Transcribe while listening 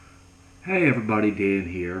Hey everybody, Dan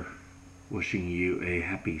here, wishing you a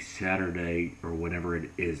happy Saturday or whenever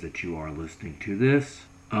it is that you are listening to this.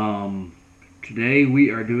 Today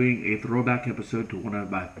we are doing a throwback episode to one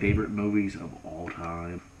of my favorite movies of all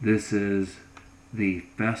time. This is the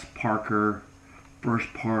Fess Parker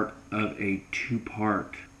first part of a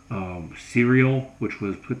two-part serial, which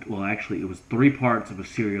was it was three parts of a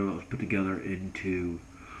serial that was put together into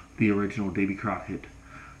the original Davy Crockett,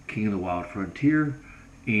 King of the Wild Frontier,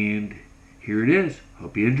 and here it is.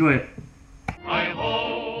 Hope you enjoy it.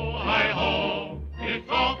 Hi-ho, it's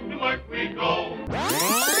off to work we go.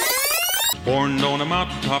 Born on a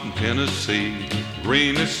mountaintop in Tennessee,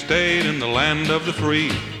 greenest state in the land of the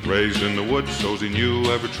free. Raised in the woods so's he knew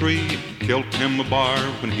every tree. Killed him a bar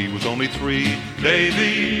when he was only 3.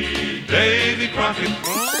 Davy Crockett.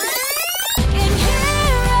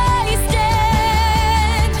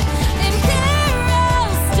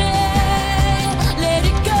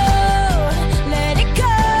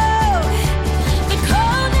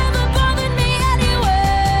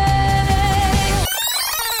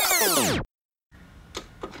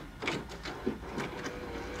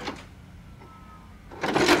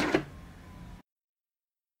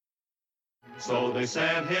 So they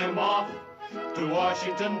sent him off to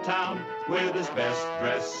Washington town with his best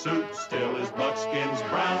dress suit, still his buckskin's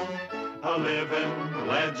brown. A living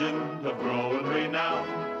legend of growing renown.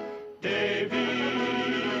 Davy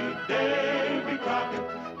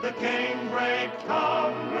Crockett, the canebrake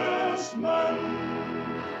congressman.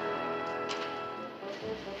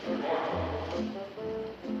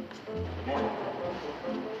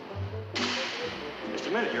 Just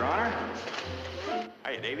a minute, Your Honor.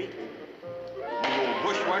 Hey, Davy. You old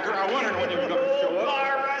bushwhacker, I wondered when you were going to show up.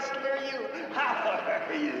 Bar rustler, you. How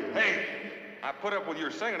are you? Hey, I put up with your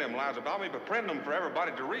singing them lies about me, but printing them for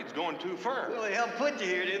everybody to read's going too far. Well, they helped put you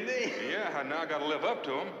here, didn't they? Yeah, I now got to live up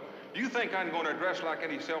to them. Do you think I'm going to dress like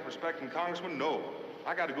any self-respecting congressman? No.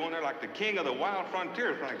 I got to go in there like the king of the wild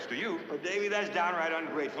frontier, thanks to you. Well, Davy, that's downright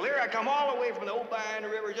ungrateful. Here I come all the way from the old behind the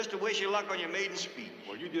river just to wish you luck on your maiden speech.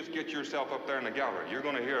 Well, you just get yourself up there in the gallery. You're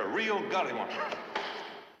going to hear a real gully one.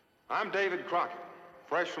 I'm David Crockett,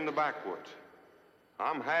 fresh from the backwoods.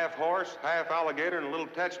 I'm half horse, half alligator, and a little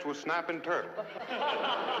touched with snapping turtle.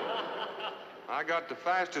 I got the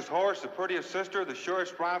fastest horse, the prettiest sister, the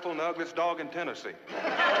surest rifle, and the ugliest dog in Tennessee.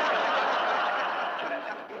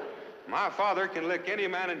 My father can lick any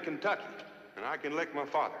man in Kentucky, and I can lick my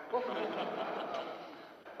father.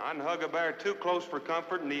 I can hug a bear too close for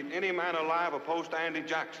comfort and eat any man alive opposed to Andy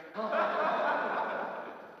Jackson.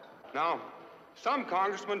 Now, some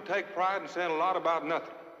congressmen take pride in saying a lot about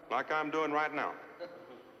nothing, like I'm doing right now.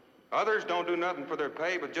 Others don't do nothing for their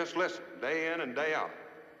pay, but just listen, day in and day out.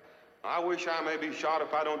 I wish I may be shot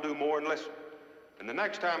if I don't do more than listen. And the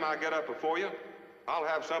next time I get up before you, I'll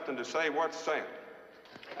have something to say worth saying.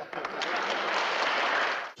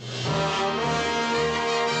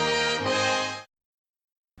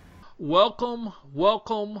 Welcome,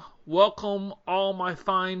 all my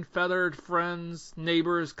fine feathered friends,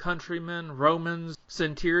 neighbors, countrymen, Romans,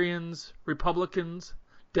 centurions, Republicans,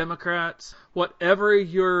 Democrats, whatever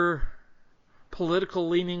your political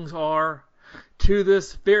leanings are, to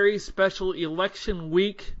this very special election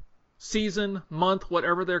week, season, month,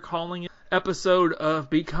 whatever they're calling it, episode of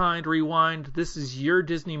Be Kind, Rewind. This is your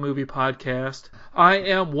Disney movie podcast. I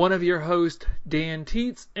am one of your hosts, Dan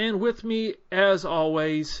Teets, and with me, as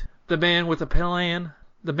always, the man with the plan,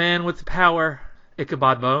 the man with the power,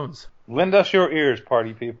 Ichabod Bones. Lend us your ears,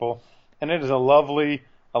 party people. And it is a lovely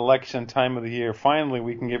election time of the year. Finally,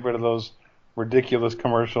 we can get rid of those ridiculous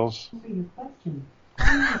commercials.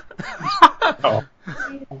 Oh.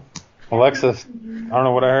 Alexa, I don't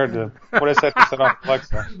know what I heard. What I said to set off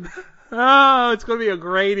Alexa. Oh, it's going to be a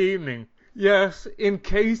great evening. Yes, in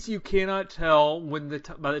case you cannot tell,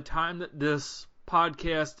 by the time that this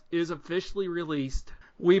podcast is officially released,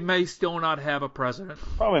 we may still not have a president.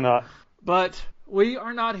 Probably not. But we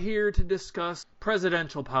are not here to discuss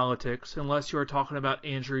presidential politics unless you are talking about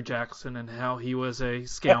Andrew Jackson and how he was a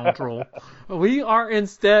scoundrel. We are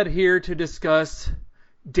instead here to discuss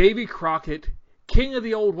Davy Crockett, King of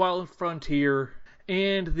the Old Wild Frontier,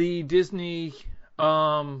 and the Disney,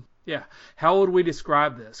 how would we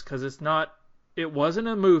describe this? Because it wasn't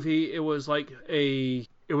a movie, it was a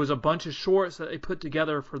bunch of shorts that they put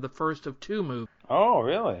together for the first of 2 movies. Oh,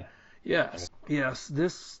 really? Yes.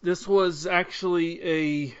 This was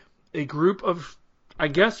actually a group of, I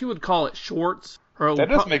guess you would call it shorts. That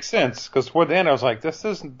does make sense, because toward the end I was like, this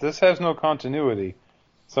has no continuity.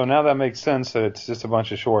 So now that makes sense that it's just a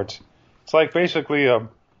bunch of shorts. It's like basically a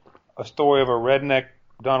story of a redneck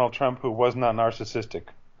Donald Trump who was not narcissistic.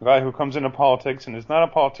 A guy who comes into politics and is not a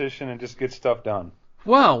politician and just gets stuff done.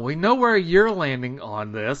 Well, we know where you're landing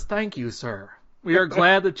on this. Thank you, sir. We are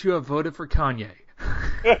glad that you have voted for Kanye.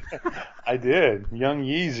 I did. Young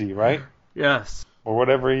Yeezy, right? Yes. Or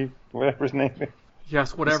whatever his name is.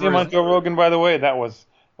 Yes, You whatever. see him on Joe Rogan, by the way? That was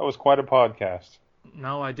quite a podcast.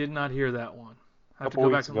 No, I did not hear that one. I have to Couple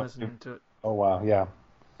go back weeks and ago. listen to it. Oh wow, yeah.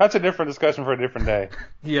 That's a different discussion for a different day.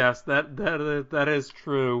 Yes, that is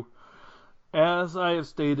true. As I have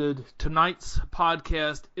stated, tonight's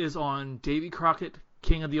podcast is on Davy Crockett,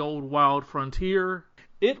 King of the Old Wild Frontier.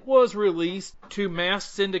 It was released to mass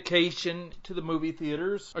syndication to the movie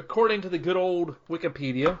theaters, according to the good old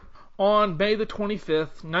Wikipedia, on May the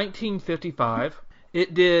 25th, 1955.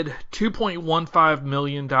 It did $2.15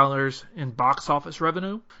 million in box office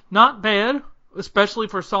revenue. Not bad, especially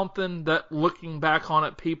for something that, looking back on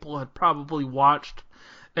it, people had probably watched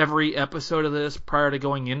every episode of this prior to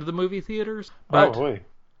going into the movie theaters. But Probably.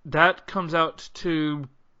 that comes out to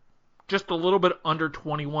just a little bit under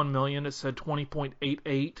 21 million. It said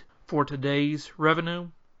 20.88 for today's revenue,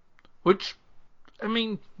 which, I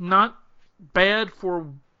mean, not bad for,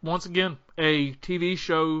 once again, a TV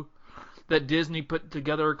show that Disney put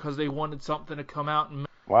together because they wanted something to come out and...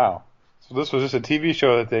 Wow. So this was just a TV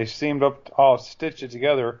show that they seamed up, all stitched it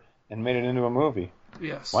together and made it into a movie.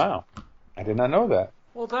 Yes. Wow. I did not know that.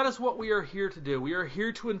 Well, that is what we are here to do. We are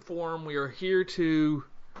here to inform. We are here to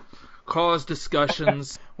cause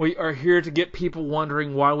discussions. We are here to get people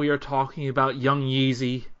wondering why we are talking about young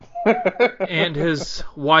Yeezy and his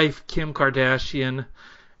wife, Kim Kardashian,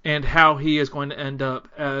 and how he is going to end up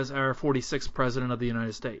as our 46th president of the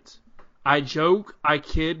United States. I joke, I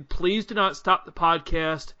kid. Please do not stop the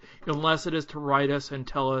podcast unless it is to write us and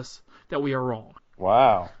tell us that we are wrong.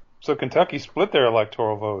 Wow. So Kentucky split their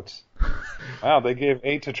electoral votes. Wow, they gave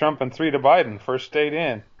 8 to Trump and 3 to Biden. First state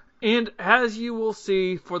in. And as you will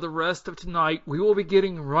see for the rest of tonight, we will be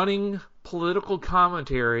getting running political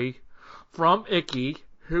commentary from Icky,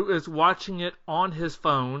 who is watching it on his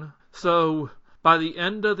phone. So by the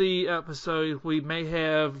end of the episode, we may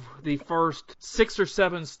have the first 6 or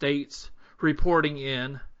 7 states reporting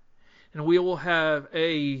in. And we will have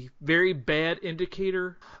a very bad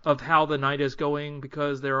indicator of how the night is going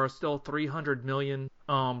because there are still 300 million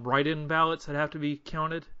write-in ballots that have to be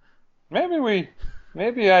counted.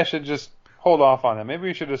 Maybe I should just hold off on it. Maybe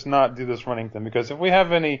we should just not do this running thing, because if we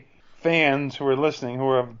have any fans who are listening who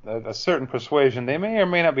are of a certain persuasion, they may or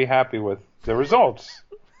may not be happy with the results.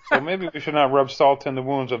 So maybe we should not rub salt in the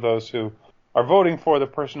wounds of those who are voting for the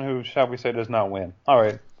person who, shall we say, does not win. All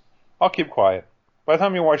right, I'll keep quiet. By the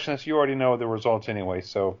time you're watching this, you already know the results anyway,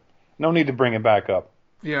 so no need to bring it back up.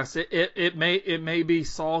 Yes, it may be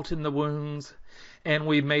salt in the wounds, and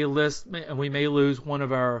we may lose one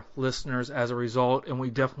of our listeners as a result, and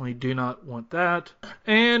we definitely do not want that.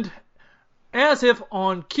 And as if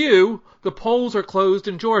on cue, the polls are closed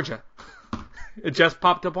in Georgia. It just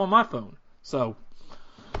popped up on my phone. So,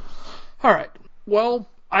 all right. Well,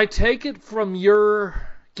 I take it from your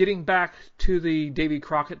getting back to the Davy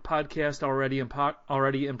Crockett podcast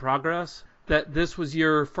already in progress that this was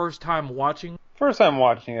your first time watching. First time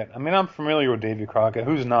watching it. I mean, I'm familiar with Davy Crockett.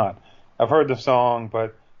 Who's not? I've heard the song,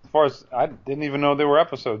 but as far as I didn't even know there were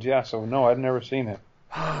episodes. Yeah, so no, I'd never seen it.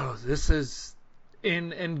 Oh, this is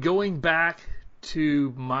in going back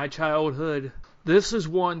to my childhood. This is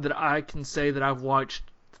one that I can say that I've watched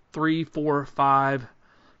 3, 4, 5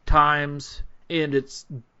 times, and it's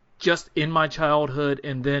just in my childhood.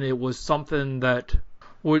 And then it was something that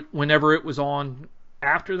whenever it was on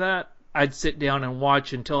after that, I'd sit down and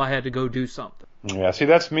watch until I had to go do something. Yeah, see,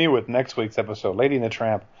 that's me with next week's episode, Lady and the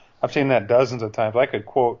Tramp. I've seen that dozens of times. I could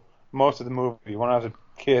quote most of the movie. When I was a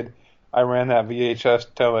kid, I ran that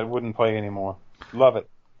VHS till it wouldn't play anymore. Love it.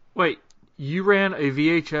 Wait, you ran a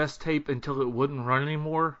VHS tape until it wouldn't run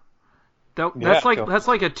anymore? That's like a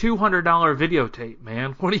 $200 videotape,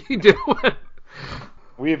 man. What are you doing?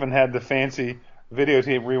 We even had the fancy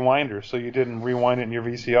videotape rewinder, so you didn't rewind it in your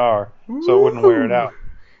VCR, so it wouldn't wear it out.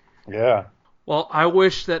 Yeah. Well, I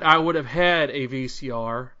wish that I would have had a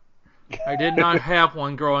VCR. I did not have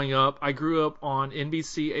one growing up. I grew up on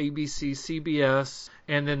NBC, ABC, CBS,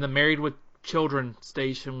 and then the Married with Children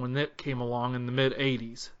station when it came along in the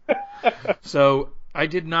mid-'80s. So I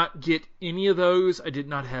did not get any of those. I did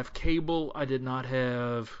not have cable. I did not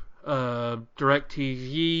have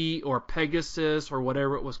DirecTV or Pegasus or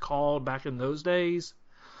whatever it was called back in those days.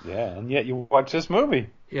 Yeah, and yet you watch this movie.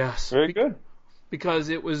 Yes. Very good. Because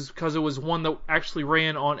it was one that actually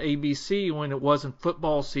ran on ABC when it wasn't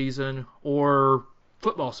football season or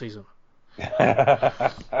football season.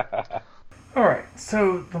 All right,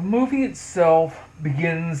 so the movie itself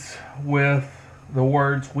begins with the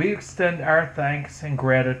words, "We extend our thanks and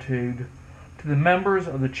gratitude to the members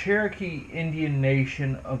of the Cherokee Indian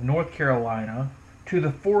Nation of North Carolina, to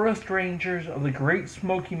the forest rangers of the Great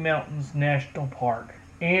Smoky Mountains National Park,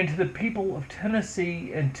 and to the people of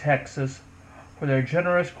Tennessee and Texas for their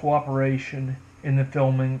generous cooperation in the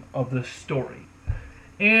filming of this story."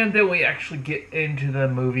 And then we actually get into the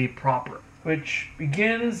movie proper, which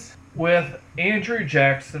begins with Andrew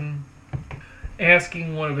Jackson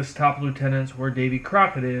asking one of his top lieutenants where Davy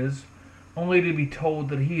Crockett is, only to be told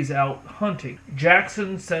that he's out hunting.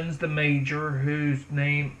 Jackson sends the major, whose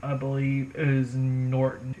name I believe is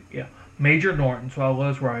Norton. Yeah, Major Norton, so I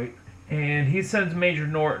was right. And he sends Major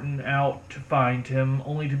Norton out to find him,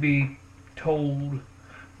 only to be told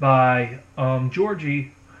by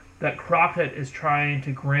Georgie that Crockett is trying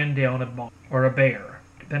to grin down a bear,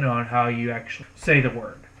 depending on how you actually say the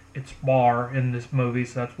word. It's bar in this movie,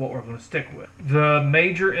 so that's what we're going to stick with. The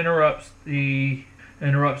major interrupts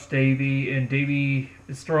Davy, and Davy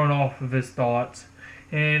is thrown off of his thoughts,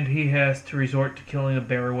 and he has to resort to killing a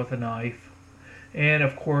bear with a knife. And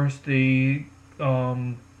of course, the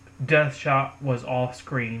death shot was off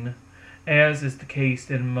screen, as is the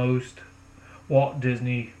case in most Walt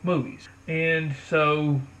Disney movies. And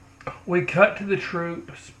so we cut to the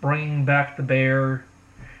troops bringing back the bear,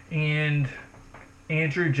 and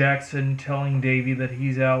Andrew Jackson telling Davy that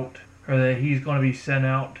he's going to be sent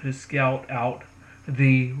out to scout out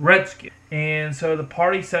the Redskin. And so the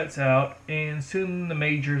party sets out, and soon the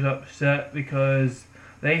major's upset because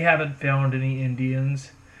they haven't found any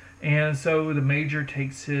Indians. And so the major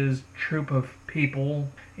takes his troop of people,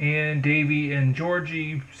 and Davy and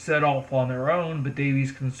Georgie set off on their own, but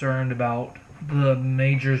Davy's concerned about the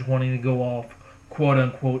majors wanting to go off, quote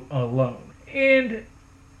unquote, alone. And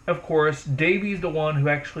of course, Davy's the one who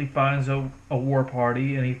actually finds a war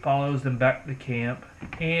party, and he follows them back to camp,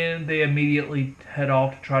 and they immediately head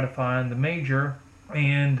off to try to find the major,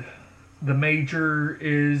 and the major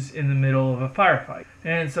is in the middle of a firefight.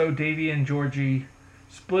 And so Davy and Georgie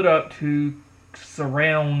split up to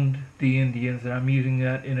surround the Indians, and I'm using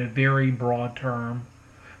that in a very broad term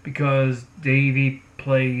because Davy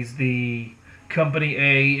plays the Company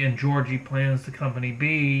A and Georgie plans the Company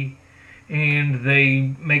B, and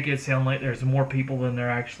they make it sound like there's more people than there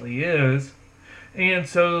actually is. And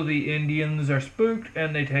so the Indians are spooked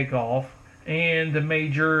and they take off, and the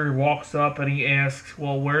major walks up and he asks,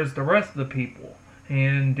 well, where's the rest of the people?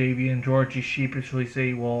 And Davy and Georgie sheepishly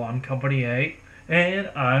say, well, I'm Company A and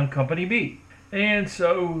I'm Company B. And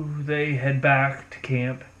so they head back to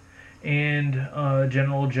camp, and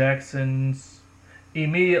General Jackson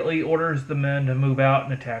immediately orders the men to move out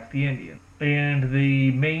and attack the Indians. And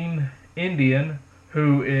the main Indian,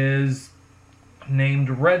 who is named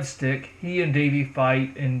Red Stick, he and Davy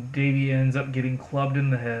fight, and Davy ends up getting clubbed in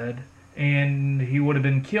the head, and he would have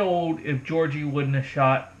been killed if Georgie wouldn't have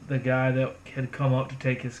shot the guy that had come up to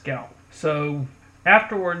take his scalp. So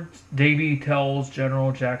afterwards, Davy tells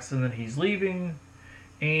General Jackson that he's leaving,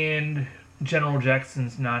 and General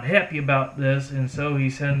Jackson's not happy about this, and so he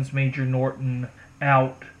sends Major Norton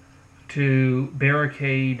out to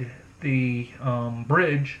barricade the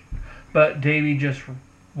bridge, but Davy just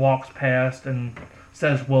walks past and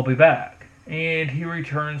says, we'll be back. And he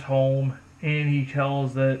returns home, and he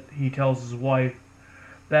tells his wife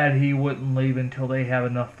that he wouldn't leave until they have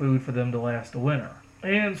enough food for them to last the winter.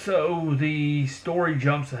 And so the story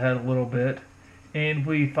jumps ahead a little bit, and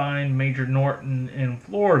we find Major Norton in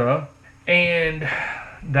Florida, and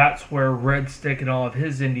that's where Red Stick and all of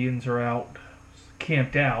his Indians are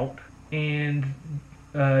camped out, and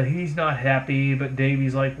he's not happy, but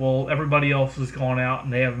Davy's like, well, everybody else has gone out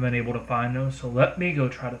and they haven't been able to find them, so let me go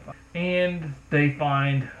try to find them. And they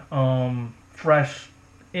find fresh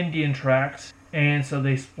Indian tracks, and so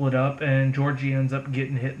they split up, and Georgie ends up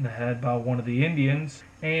getting hit in the head by one of the Indians,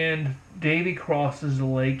 and Davy crosses the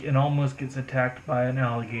lake and almost gets attacked by an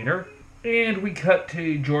alligator. And we cut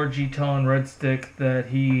to Georgie telling Red Stick that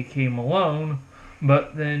he came alone,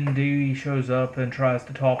 but then Davy shows up and tries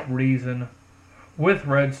to talk reason with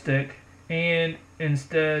Red Stick, and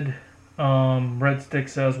instead Red Stick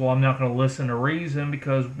says, well, I'm not going to listen to reason,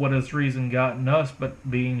 because what has reason gotten us but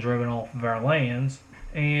being driven off of our lands?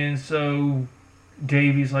 And so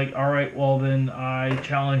Davy's like, alright, well then I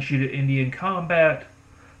challenge you to Indian combat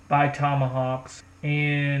by tomahawks,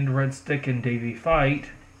 and Red Stick and Davy fight,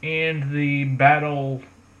 and the battle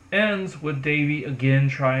ends with Davy again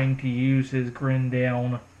trying to use his grin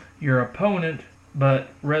down your opponent, but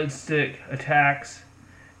Red Stick attacks,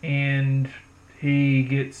 and he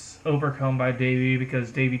gets overcome by Davy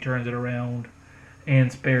because Davy turns it around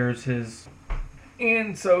and spares his.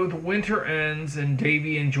 And so the winter ends, and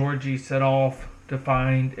Davy and Georgie set off to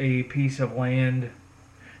find a piece of land,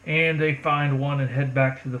 and they find one and head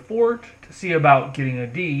back to the fort to see about getting a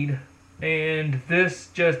deed. And this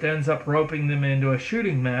just ends up roping them into a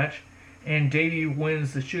shooting match, and Davy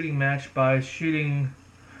wins the shooting match by shooting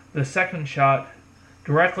the second shot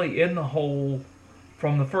directly in the hole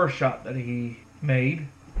from the first shot that he made.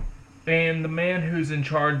 And the man who's in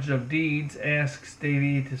charge of deeds asks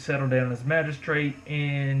Davy to settle down as magistrate,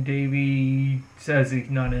 and Davy says he's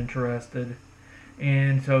not interested.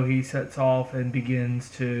 And so he sets off and begins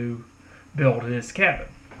to build his cabin.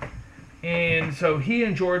 And so he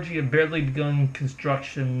and Georgie have barely begun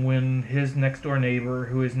construction when his next door neighbor,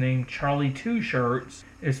 who is named Charlie Two Shirts,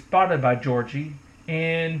 is spotted by Georgie.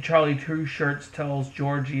 And Charlie Two Shirts tells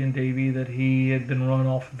Georgie and Davy that he had been run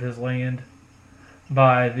off of his land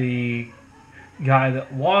by the guy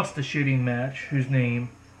that lost the shooting match, whose name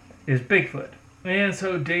is Bigfoot. And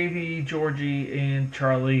so Davy, Georgie, and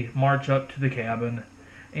Charlie march up to the cabin,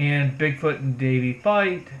 and Bigfoot and Davy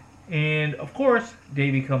fight, and of course,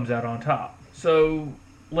 Davy comes out on top. So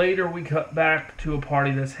later we cut back to a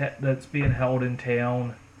party that's being held in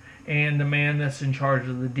town, and the man that's in charge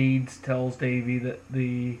of the deeds tells Davy that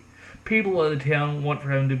the people of the town want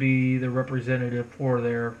for him to be the representative for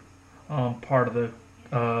their part of the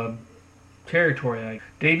territory.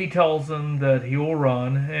 Davy tells him that he will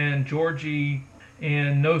run,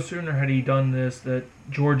 and no sooner had he done this that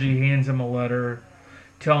Georgie hands him a letter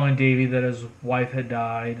telling Davy that his wife had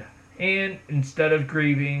died. And instead of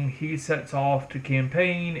grieving, he sets off to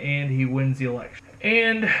campaign, and he wins the election.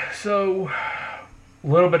 And so a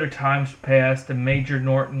little bit of time's passed, and Major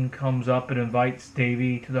Norton comes up and invites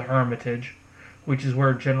Davy to the Hermitage, which is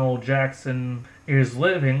where General Jackson is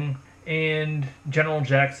living. And General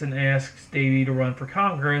Jackson asks Davy to run for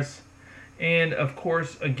Congress, and of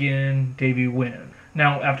course, again, Davy wins.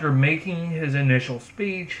 Now, after making his initial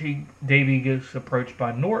speech, Davy gets approached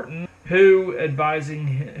by Norton, who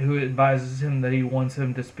advises him that he wants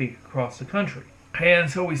him to speak across the country. And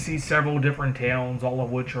so we see several different towns, all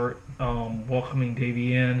of which are welcoming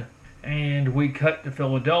Davy in. And we cut to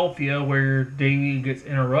Philadelphia, where Davy gets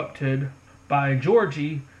interrupted by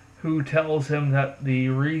Georgie, who tells him that the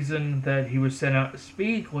reason that he was sent out to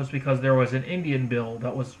speak was because there was an Indian bill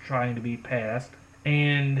that was trying to be passed.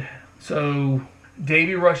 And so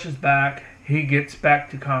Davy rushes back. He gets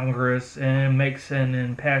back to Congress and makes an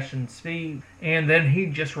impassioned speech. And then he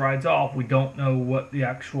just rides off. We don't know what the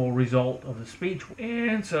actual result of the speech was.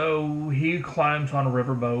 And so he climbs on a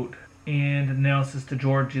riverboat and announces to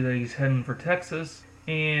Georgie that he's heading for Texas.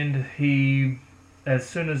 And as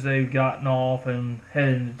soon as they've gotten off and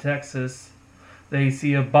headed into Texas, they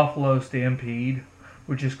see a buffalo stampede,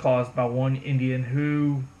 which is caused by one Indian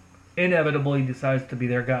who inevitably decides to be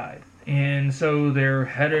their guide. And so they're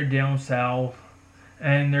headed down south,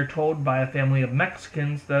 and they're told by a family of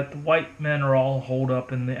Mexicans that the white men are all holed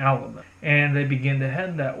up in the Alamo. And they begin to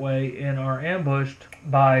head that way and are ambushed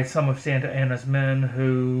by some of Santa Anna's men,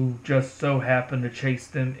 who just so happen to chase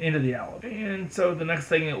them into the Alamo. And so the next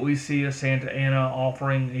thing that we see is Santa Anna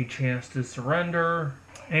offering a chance to surrender.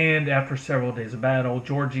 And after several days of battle,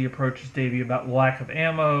 Georgie approaches Davy about lack of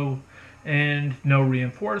ammo and no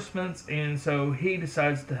reinforcements, and so he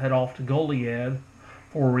decides to head off to Goliad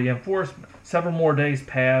for reinforcement. Several more days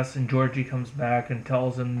pass, and Georgie comes back and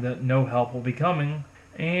tells him that no help will be coming,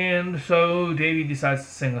 and so Davy decides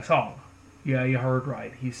to sing a song. Yeah, you heard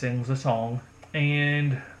right. He sings a song,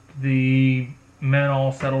 and the men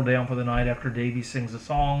all settle down for the night after Davy sings a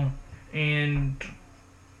song, and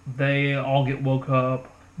they all get woke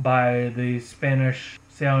up by the Spanish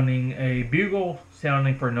sounding a bugle,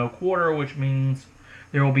 sounding for no quarter, which means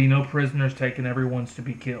there will be no prisoners taken, everyone's to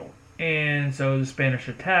be killed. And so the Spanish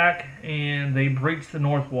attack, and they breach the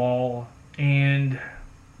north wall, and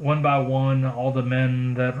one by one, all the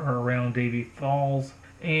men that are around Davy falls.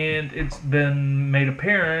 And it's been made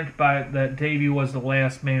apparent that Davy was the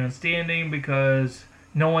last man standing, because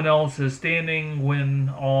no one else is standing when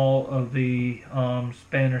all of the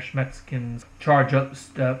Spanish Mexicans charge up the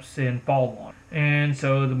steps and fall on. And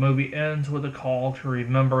so the movie ends with a call to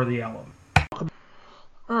remember the Alamo.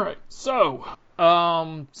 Alright, so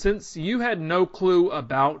since you had no clue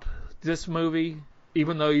about this movie,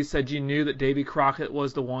 even though you said you knew that Davy Crockett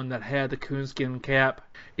was the one that had the coonskin cap,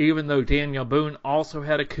 even though Daniel Boone also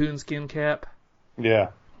had a coonskin cap.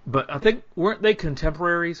 Yeah. But I think, weren't they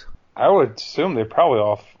contemporaries? I would assume they probably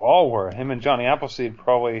all were. Him and Johnny Appleseed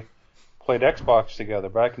probably played Xbox together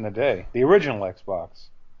back in the day. The original Xbox.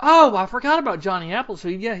 Oh, I forgot about Johnny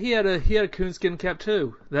Appleseed. Yeah, he had a coonskin cap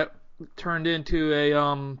too. That turned into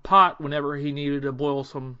a pot whenever he needed to boil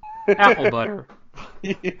some apple butter.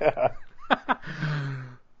 Yeah.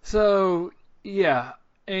 So Yeah,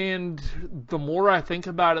 and the more I think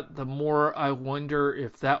about it, the more I wonder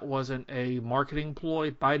if that wasn't a marketing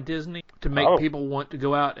ploy by Disney to make people want to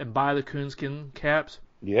go out and buy the coonskin caps.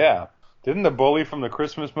 Yeah. Didn't the bully from the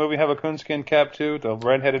Christmas movie have a coonskin cap too? The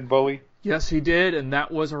redheaded bully? Yes, he did, and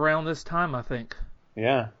that was around this time, I think.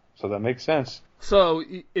 Yeah, so that makes sense. So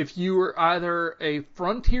if you were either a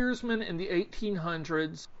frontiersman in the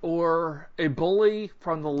 1800s or a bully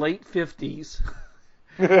from the late 50s,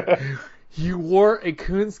 you wore a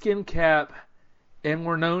coonskin cap and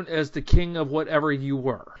were known as the king of whatever you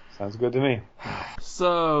were. Sounds good to me.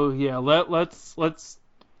 So yeah, let's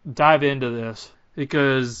dive into this,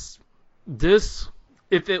 because this,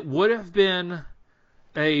 if it would have been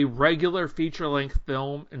a regular feature-length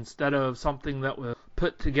film instead of something that was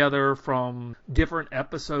put together from different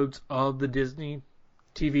episodes of the Disney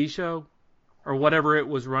TV show, or whatever it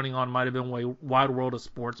was running on, might have been Wide World of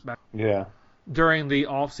Sports back during the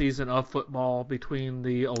off-season of football between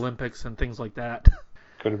the Olympics and things like that.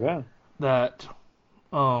 Could have been. That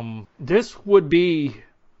this would be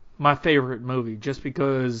my favorite movie, just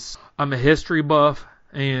because I'm a history buff,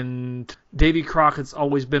 and Davy Crockett's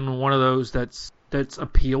always been one of those that's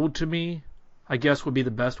appealed to me, I guess would be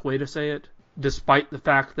the best way to say it, despite the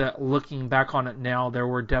fact that looking back on it now, there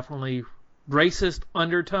were definitely racist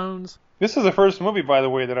undertones. This is the first movie, by the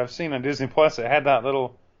way, that I've seen on Disney Plus that had that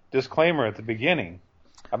little disclaimer at the beginning.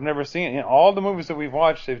 I've never seen it. In all the movies that we've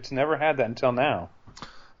watched, it's never had that until now.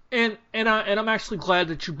 And I'm actually glad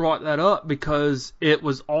that you brought that up, because it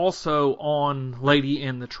was also on Lady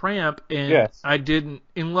and the Tramp, and yes. I didn't,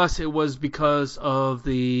 unless it was because of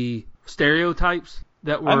the stereotypes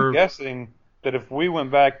that were... I'm guessing that if we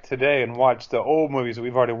went back today and watched the old movies that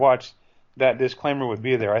we've already watched, that disclaimer would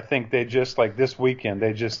be there. I think they just, like this weekend,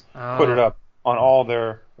 they just put it up on all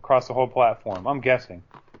across the whole platform. I'm guessing.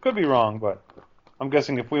 Could be wrong, but I'm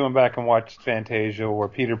guessing if we went back and watched Fantasia or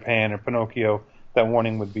Peter Pan or Pinocchio, that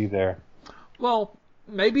warning would be there. Well,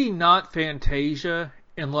 maybe not Fantasia,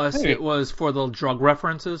 unless it was for the drug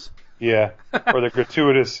references. Yeah, or the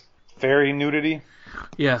gratuitous fairy nudity.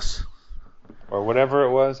 Yes. Or whatever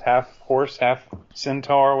it was, half horse, half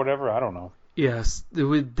centaur, or whatever. I don't know. Yes,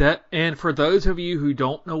 with that. And for those of you who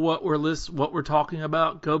don't know what we're talking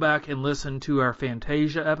about, go back and listen to our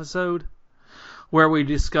Fantasia episode, where we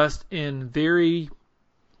discussed in very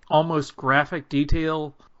almost graphic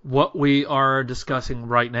detail what we are discussing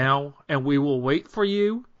right now, and we will wait for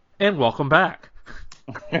you, and welcome back.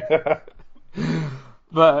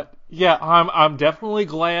 But yeah, I'm definitely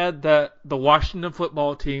glad that the Washington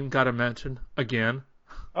football team got a mention again.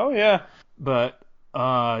 Oh yeah. But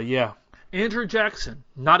yeah, Andrew Jackson,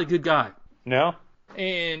 not a good guy. No.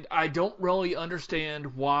 And I don't really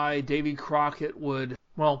understand why Davy Crockett would.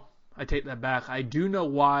 Well, I take that back. I do know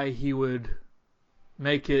why he would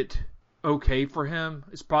make it okay for him.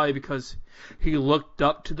 It's probably because he looked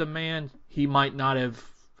up to the man. He might not have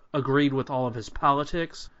agreed with all of his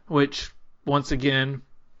politics, which, once again,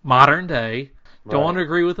 modern day, don't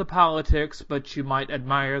agree with the politics, but you might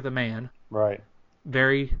admire the man. Right.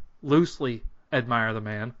 Very loosely admire the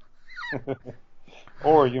man.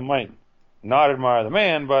 Or you might not admire the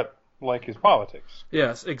man, but like his politics.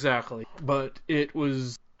 Yes, exactly. But it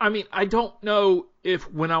was... I mean, I don't know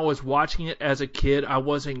if when I was watching it as a kid, I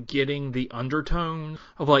wasn't getting the undertone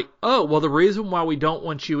of like, oh, well, the reason why we don't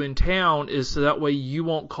want you in town is so that way you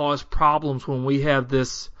won't cause problems when we have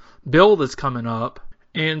this bill that's coming up.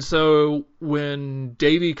 And so when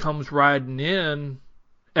Davy comes riding in,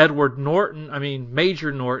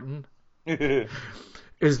 Major Norton,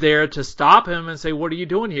 is there to stop him and say, what are you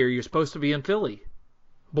doing here? You're supposed to be in Philly.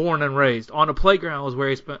 Born and raised. On a playground was where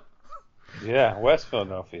he spent... Yeah, West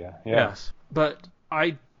Philadelphia. Yeah. Yes, but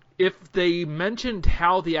if they mentioned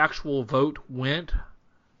how the actual vote went,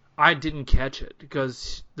 I didn't catch it,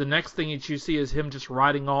 because the next thing that you see is him just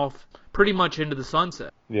riding off pretty much into the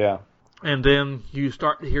sunset. Yeah. And then you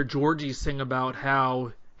start to hear Georgie sing about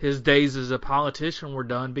how his days as a politician were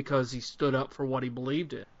done because he stood up for what he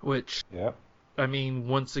believed in, which, I mean,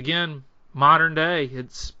 once again, modern day,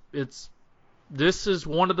 this is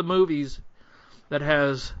one of the movies that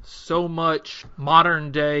has so much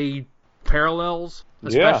modern day parallels,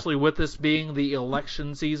 especially with this being the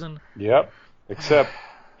election season. Yep. Except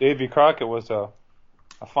Davy Crockett was a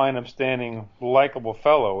fine, upstanding, likable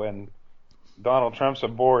fellow, and Donald Trump's a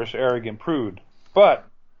boorish, arrogant prude. But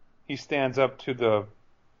he stands up to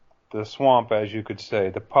the swamp, as you could say,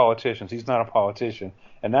 the politicians. He's not a politician.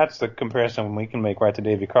 And that's the comparison we can make right to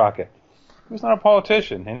Davy Crockett. He was not a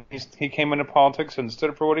politician, and he came into politics and stood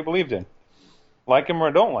up for what he believed in. Like him or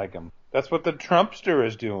don't like him. That's what the Trumpster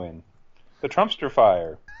is doing. The Trumpster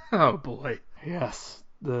fire. Oh, boy. Yes.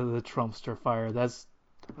 the Trumpster fire.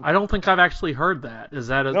 I don't think I've actually heard that. Is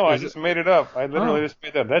that No, I just made it up. I literally Oh. just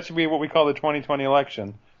made that up. That should be what we call the 2020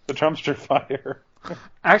 election, the Trumpster fire.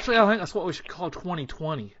 Actually, I think that's what we should call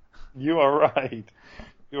 2020. You are right.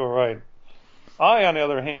 You are right. I, on the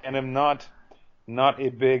other hand, am not a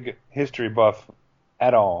big history buff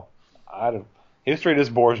at all. History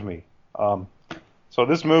just bores me. So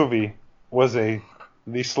this movie was the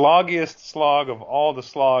sloggiest slog of all the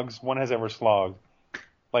slogs one has ever slogged.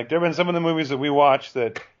 Like, there have been some of the movies that we watched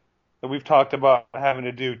that we've talked about having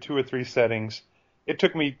to do 2 or 3 settings. It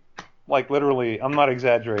took me, like, literally, I'm not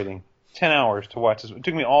exaggerating, 10 hours to watch this. It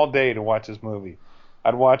took me all day to watch this movie.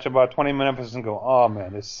 I'd watch about 20 minutes and go, oh,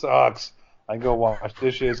 man, this sucks. I'd go wash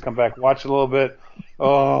dishes, come back, watch a little bit.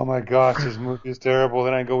 Oh, my gosh, this movie is terrible.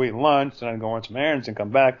 Then I'd go eat lunch, then I'd go run some errands and come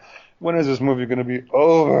back. When is this movie going to be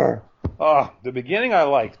over? Oh, the beginning I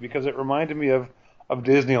liked because it reminded me of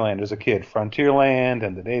Disneyland as a kid, Frontierland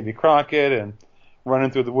and the Davy Crockett and running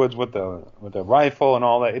through the woods with the rifle and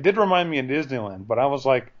all that. It did remind me of Disneyland, but I was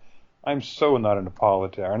like, I'm so not into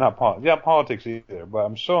politics, or not politics either, but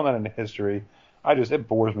I'm so not into history. It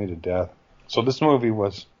bores me to death. So this movie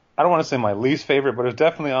was, I don't want to say my least favorite, but it's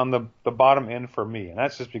definitely on the bottom end for me, and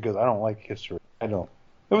that's just because I don't like history. I don't.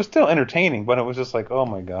 It was still entertaining, but it was just like, oh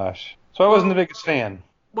my gosh. So I wasn't the biggest fan.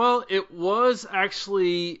 Well, it was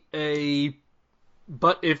actually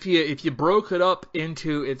but if you broke it up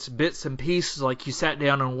into its bits and pieces, like you sat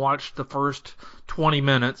down and watched the first 20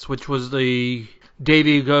 minutes, which was the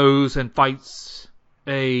Davy goes and fights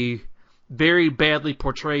a very badly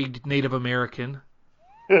portrayed Native American.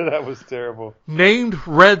 That was terrible. Named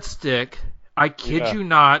Red Stick. I kid Yeah. you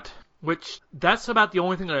not. Which, that's about the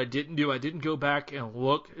only thing that I didn't do. I didn't go back and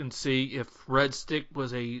look and see if Red Stick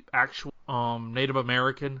was a actual Native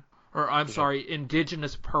American. Or, I'm sorry,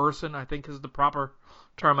 indigenous person, I think is the proper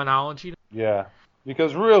terminology. Yeah,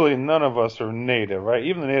 because really none of us are native, right?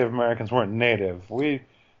 Even the Native Americans weren't native.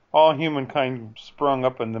 All humankind sprung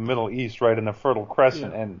up in the Middle East, right, in the Fertile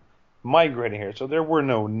Crescent, and migrated here. So there were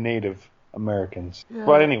no Native Americans. Yeah.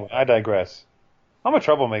 But anyway, I digress. I'm a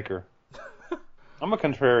troublemaker. I'm a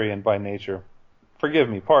contrarian by nature. Forgive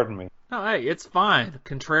me, pardon me. No, hey, it's fine.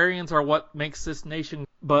 Contrarians are what makes this nation.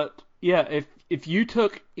 But, yeah, if you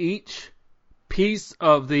took each piece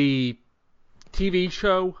of the TV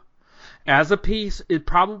show as a piece, it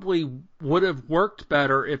probably would have worked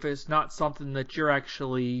better if it's not something that you're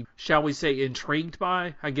actually, shall we say, intrigued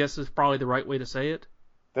by, I guess is probably the right way to say it.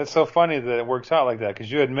 That's so funny that it works out like that,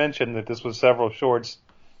 because you had mentioned that this was several shorts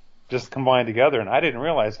just combined together, and I didn't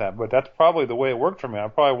realize that, but that's probably the way it worked for me. I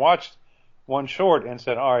probably watched one short and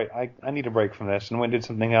said, all right, I need a break from this, and went and did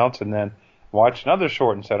something else, and then watched another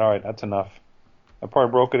short and said, all right, that's enough. I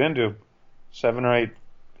probably broke it into 7 or 8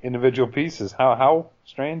 individual pieces. How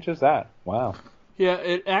strange is that? Wow. Yeah,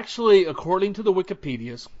 it actually, according to the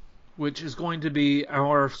Wikipedias, which is going to be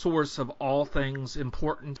our source of all things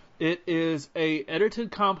important, it is a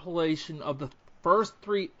edited compilation of the first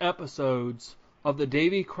 3 episodes of the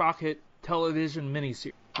Davy Crockett television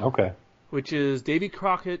miniseries. Okay. Which is Davy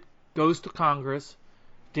Crockett Goes to Congress,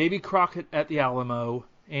 Davy Crockett at the Alamo,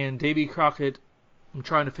 and Davy Crockett, I'm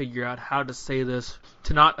trying to figure out how to say this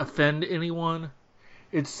to not offend anyone.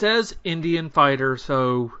 It says Indian fighter,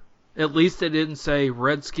 so at least they didn't say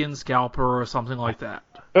Redskin scalper or something like that.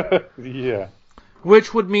 Yeah.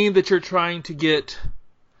 Which would mean that you're trying to get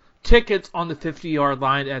tickets on the 50-yard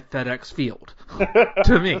line at FedEx Field,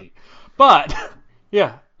 to me. But,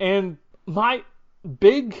 yeah, and my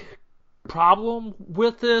big problem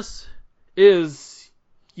with this is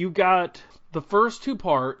you got the first 2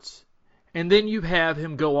 parts, and then you have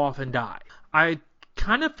him go off and die. I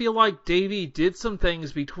kind of feel like Davy did some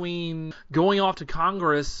things between going off to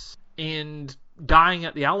Congress and dying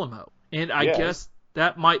at the Alamo. And I guess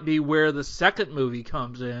that might be where the second movie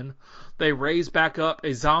comes in. They raise back up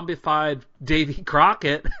a zombified Davy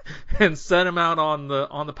Crockett and send him out on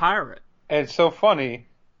the pirate. And it's so funny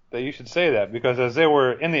that you should say that, because as they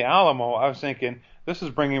were in the Alamo, I was thinking, this is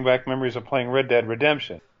bringing back memories of playing Red Dead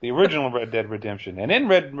Redemption, the original Red Dead Redemption. And in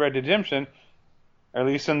Red Dead Redemption, or at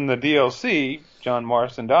least in the DLC, John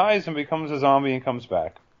Marston dies and becomes a zombie and comes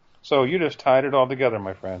back. So you just tied it all together,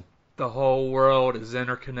 my friend. The whole world is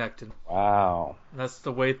interconnected. Wow. That's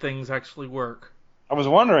the way things actually work. I was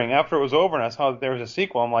wondering, after it was over and I saw that there was a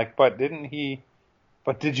sequel, I'm like, but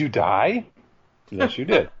did you die? Yes, you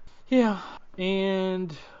did. Yeah,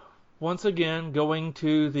 and once again, going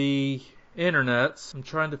to the internets, I'm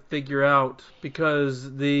trying to figure out, because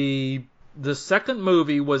the second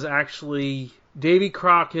movie was actually Davy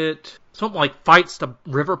Crockett, something like fights the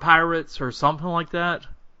river pirates or something like that.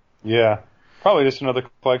 Yeah, probably just another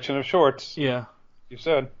collection of shorts. Yeah, You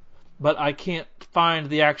said. But I can't find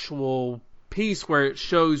the actual piece where it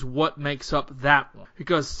shows what makes up that one.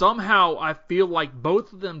 Because somehow I feel like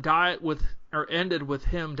both of them ended with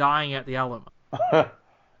him dying at the Alamo.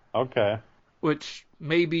 Okay. Which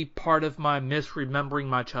may be part of my misremembering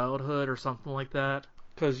my childhood or something like that.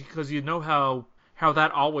 Because you know how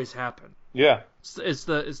that always happened. Yeah. It's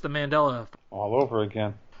the Mandela effect. All over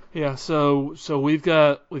again. Yeah, so we've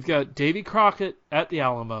got Davy Crockett at the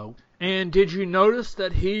Alamo. And did you notice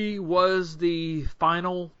that he was the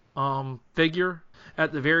final figure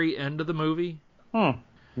at the very end of the movie? No,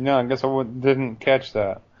 I guess I didn't catch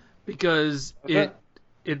that. Because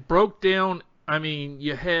it broke down. I mean,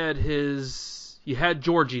 you had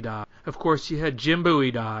Georgie die. Of course, you had Jim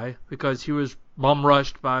Bowie die because he was bum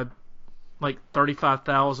rushed by like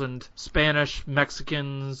 35,000 Spanish,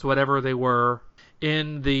 Mexicans, whatever they were,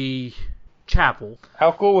 in the chapel.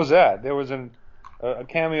 How cool was that? There was a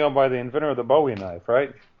cameo by the inventor of the Bowie knife,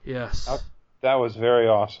 right? Yes. That was very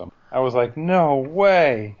awesome. I was like, no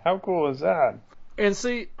way! How cool is that? And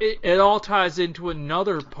see, it all ties into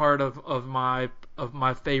another part of my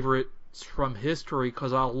favorites from history,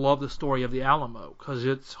 because I love the story of the Alamo, because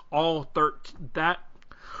it's all that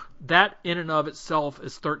in and of itself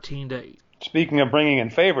is 13 days. Speaking of bringing in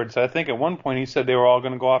favorites, I think at one point he said they were all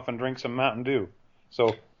going to go off and drink some Mountain Dew.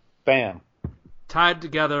 So, bam. Tied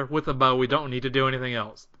together with a bow. We don't need to do anything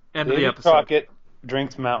else. End of the Davy episode. Crockett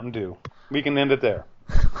drinks Mountain Dew. We can end it there.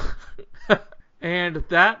 And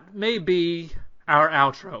that may be our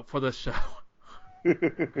outro for this show.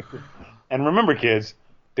 And remember, kids,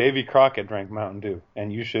 Davy Crockett drank Mountain Dew,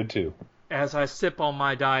 and you should too. As I sip on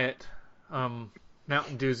my diet,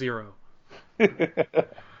 Mountain Dew Zero.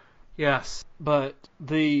 Yes, but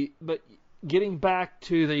getting back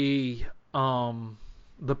to the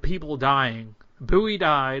people dying. Bowie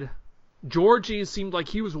died. Georgie seemed like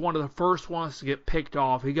he was one of the first ones to get picked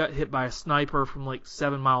off. He got hit by a sniper from like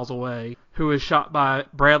 7 miles away, who was shot by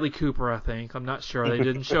Bradley Cooper, I think. I'm not sure. They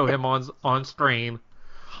didn't show him on screen.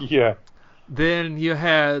 Yeah. Then you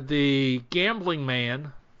had the gambling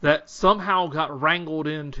man that somehow got wrangled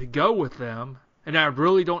in to go with them, and I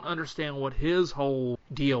really don't understand what his whole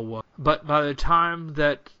deal was. But by the time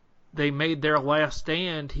that they made their last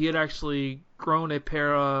stand, he had actually grown a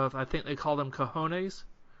pair of, I think they call them cojones,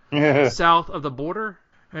 south of the border.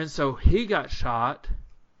 And so he got shot.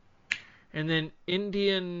 And then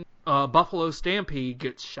Indian Buffalo Stampede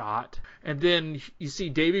gets shot. And then you see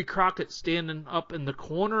Davy Crockett standing up in the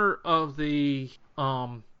corner of the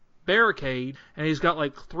barricade. And he's got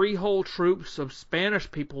like 3 whole troops of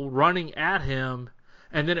Spanish people running at him.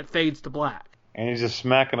 And then it fades to black. And he's just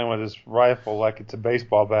smacking him with his rifle like it's a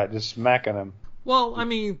baseball bat, just smacking him. Well, I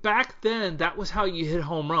mean, back then, that was how you hit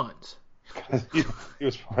home runs. he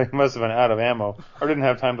must have been out of ammo, or didn't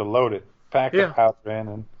have time to load it. Packed the powder in.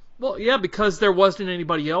 And... Well, yeah, because there wasn't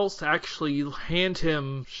anybody else to actually hand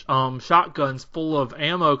him shotguns full of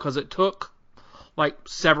ammo, because it took like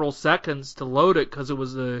several seconds to load it, because it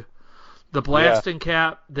was the blasting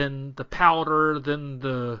cap, then the powder, then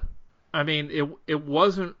the... I mean, it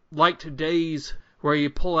wasn't like today's where you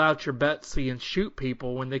pull out your Betsy and shoot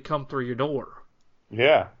people when they come through your door.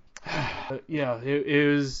 Yeah.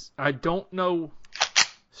 It was... I don't know...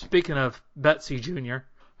 Speaking of Betsy Jr.,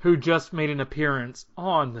 who just made an appearance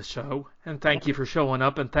on the show, and thank you for showing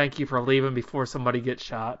up, and thank you for leaving before somebody gets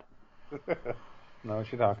shot. No,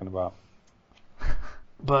 what you talking about?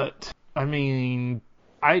 But, I mean,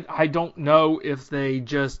 I don't know if they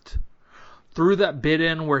just... threw that bit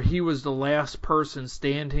in where he was the last person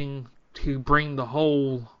standing to bring the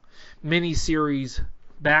whole miniseries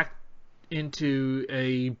back into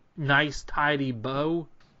a nice, tidy bow.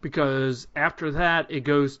 Because after that, it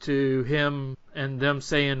goes to him and them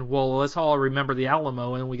saying, well, let's all remember the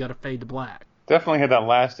Alamo, and we got to fade to black. Definitely had that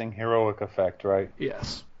lasting heroic effect, right?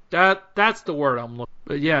 Yes. That's the word I'm looking.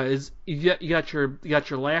 But yeah, you got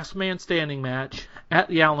your last man standing match at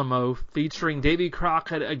the Alamo, featuring Davy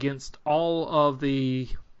Crockett against all of the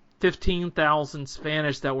 15,000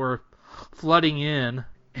 Spanish that were flooding in,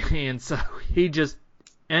 and so he just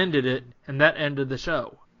ended it, and that ended the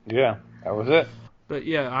show. Yeah, that was it. But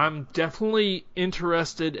yeah, I'm definitely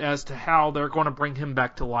interested as to how they're going to bring him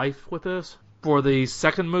back to life with this for the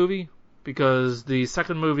second movie, because the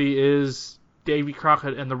second movie is Davy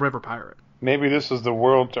Crockett and the River Pirate. Maybe this is the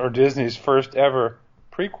world or Disney's first ever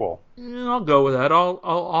prequel. Yeah, I'll go with that. I'll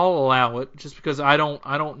allow it, just because I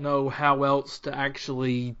don't know how else to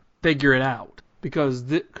actually figure it out. Because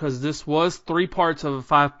this was 3 parts of a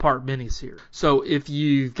 5-part miniseries. So if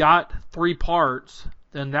you've got 3 parts,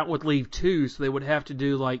 then that would leave 2. So they would have to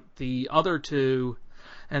do like the other 2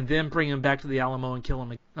 and then bring him back to the Alamo and kill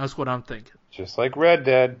him. That's what I'm thinking. Just like Red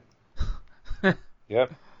Dead.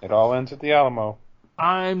 Yep, it all ends at the Alamo.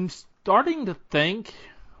 I'm starting to think,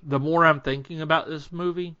 the more I'm thinking about this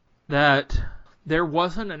movie, that there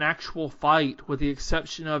wasn't an actual fight with the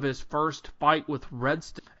exception of his first fight with Red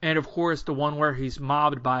Stick. And of course the one where he's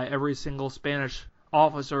mobbed by every single Spanish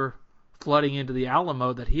officer flooding into the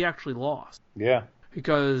Alamo that he actually lost. Yeah.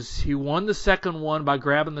 Because he won the second one by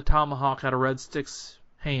grabbing the tomahawk out of Red Stick's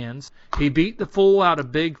hands. He beat the fool out of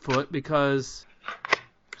Bigfoot because...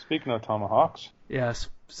 Speaking of tomahawks. Yes.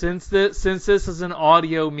 Since this is an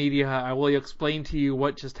audio media, I will explain to you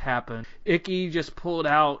what just happened. Icky just pulled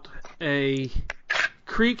out a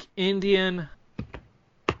Creek Indian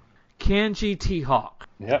Kanji T-Hawk.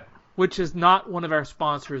 Yep. Which is not one of our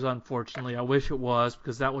sponsors, unfortunately. I wish it was,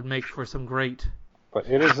 because that would make for some great... But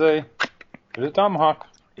it is a tomahawk.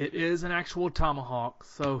 It is an actual tomahawk.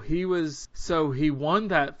 So he won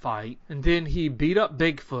that fight, and then he beat up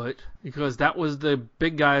Bigfoot, because that was the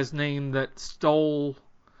big guy's name that stole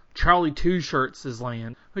Charlie Two Shirts'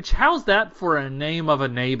 land. Which, how's that for a name of a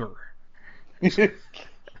neighbor?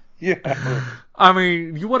 Yeah. I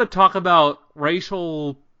mean, you want to talk about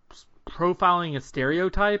racial profiling and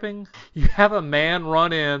stereotyping? You have a man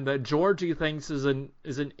run in that Georgie thinks is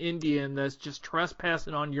an Indian that's just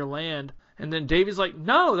trespassing on your land, and then Davy's like,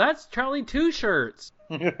 no, that's Charlie Two Shirts.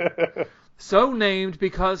 So named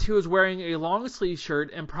because he was wearing a long sleeve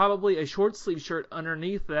shirt and probably a short sleeve shirt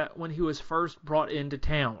underneath that when he was first brought into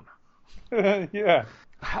town. Yeah.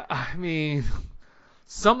 I mean,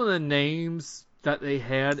 some of the names that they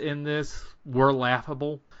had in this were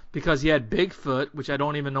laughable. Because you had Bigfoot, which I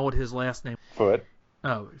don't even know what his last name is. Foot.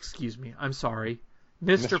 Oh, excuse me. I'm sorry.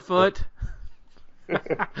 Mr. Foot.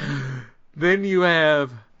 Then you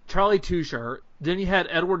have Charlie Two-Shirt. Then you had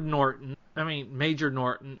Edward Norton. I mean, Major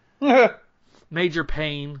Norton. Major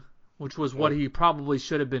Payne, which was what he probably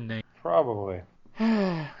should have been named. Probably.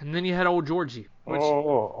 And then you had Old Georgie.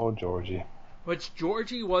 Old Georgie. Which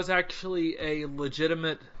Georgie was actually a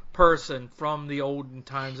legitimate person from the olden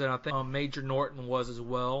times, and I think Major Norton was as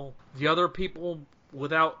well. The other people,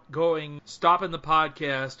 without stopping the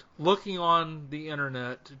podcast, looking on the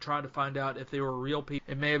internet to try to find out if they were real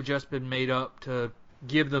people, it may have just been made up to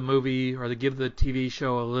give the movie or to give the TV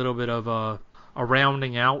show a little bit of a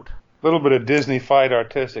rounding out. A little bit of Disney-fied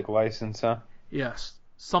artistic license, huh? Yes.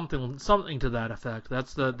 Something to that effect.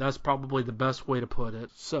 That's probably the best way to put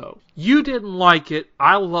it. So, you didn't like it.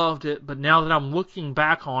 I loved it, but now that I'm looking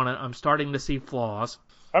back on it, I'm starting to see flaws.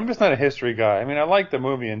 I'm just not a history guy. I mean, I like the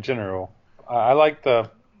movie in general. I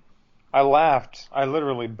laughed. I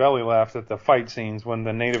literally belly laughed at the fight scenes when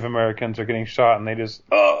the Native Americans are getting shot and they just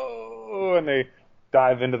and they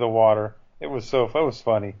dive into the water. It was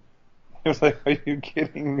funny. It was like, are you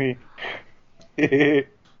kidding me?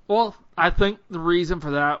 Well, I think the reason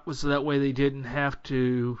for that was so that way they didn't have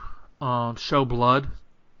to show blood.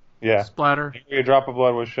 Yeah. Splatter. A drop of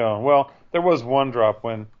blood was shown. Well, there was one drop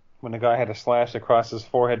when the guy had a slash across his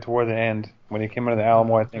forehead toward the end when he came into the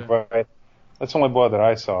Alamo, I think, right? That's the only blood that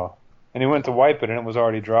I saw. And he went to wipe it and it was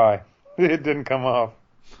already dry. It didn't come off.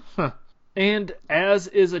 And as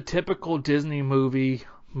is a typical Disney movie,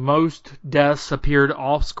 most deaths appeared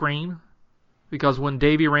off screen. Because when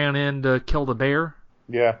Davy ran in to kill the bear...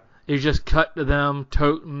 Yeah. It just cut to them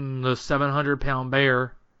toting the 700-pound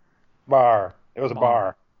bear. Bar. It was a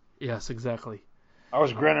bar. Yes, exactly. I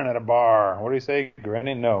was grinning at a bar. What do you say?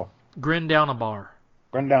 Grinning? No. Grin down a bar.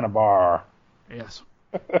 Grin down a bar. Yes.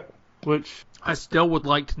 Which I still would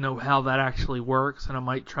like to know how that actually works, and I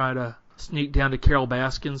might try to sneak down to Carol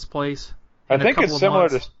Baskin's place. I think it's similar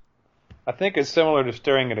to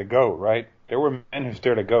staring at a goat, right? There were men who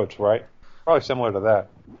stared at goats, right? Probably similar to that.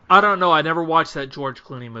 I don't know. I never watched that George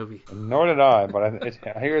Clooney movie. Nor did I, but I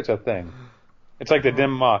hear it's a thing. It's like the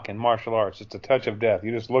dim mak in martial arts. It's a touch of death.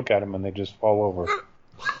 You just look at them and they just fall over.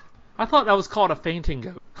 I thought that was called a fainting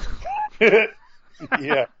goat.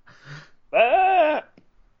 Yeah. Ah!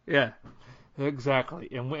 Yeah. Exactly.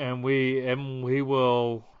 And we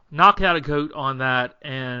will knock out a goat on that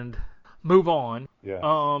and move on.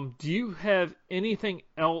 Yeah. Do you have anything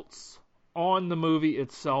else on the movie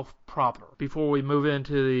itself proper before we move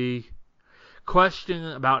into the question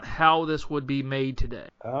about how this would be made today?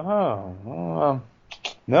 No,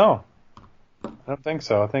 I don't think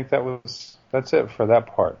so. I think that's it for that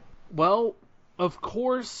part. Well, of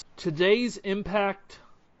course, today's impact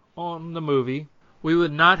on the movie, we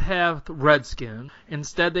would not have the Redskins.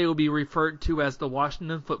 Instead, they will be referred to as the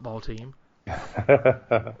Washington football team.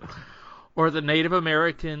 Or the Native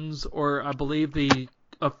Americans, or I believe the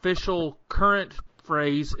official current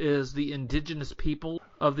phrase is the indigenous people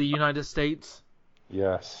of the United States.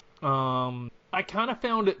 Yes. I kind of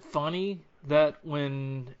found it funny that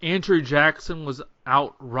when Andrew Jackson was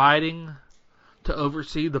out riding to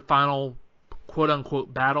oversee the final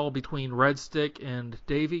quote-unquote battle between Red Stick and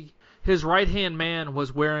Davy, his right-hand man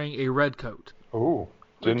was wearing a red coat. Ooh,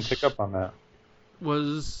 didn't pick up on that.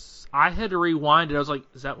 I had to rewind it. I was like,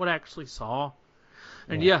 is that what I actually saw?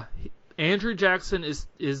 And yeah, Andrew Jackson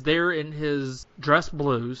is there in his dress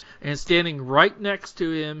blues, and standing right next to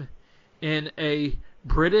him in a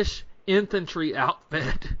British infantry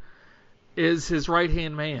outfit is his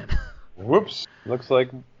right-hand man. Whoops. Looks like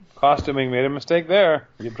costuming made a mistake there.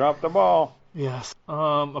 You dropped the ball. Yes.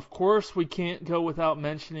 Of course, we can't go without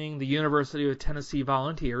mentioning the University of Tennessee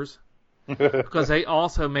Volunteers, because they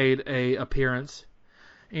also made a appearance,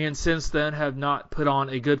 and since then have not put on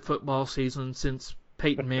a good football season since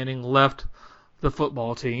Peyton Manning left the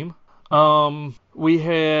football team. We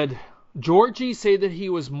had Georgie say that he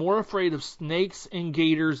was more afraid of snakes and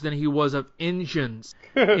gators than he was of Injuns.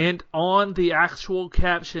 And on the actual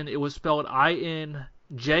caption, it was spelled INJUNS.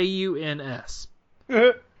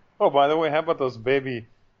 Oh, by the way, how about those baby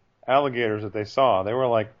alligators that they saw? They were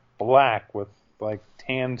like black with like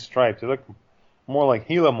tan stripes. They looked more like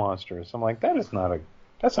Gila monsters. I'm like, that's not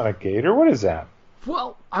a gator. What is that?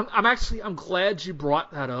 Well, I'm glad you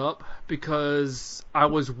brought that up, because I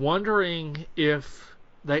was wondering if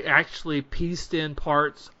they actually pieced in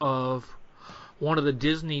parts of one of the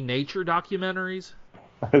Disney nature documentaries.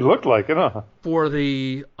 It looked like it, huh? For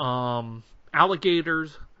the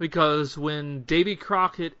alligators, because when Davy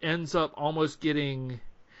Crockett ends up almost getting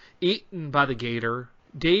eaten by the gator,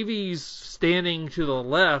 Davy's standing to the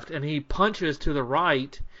left and he punches to the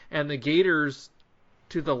right, and the gator's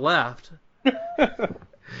to the left.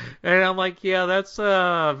 And I'm like, yeah, that's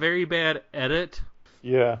a very bad edit.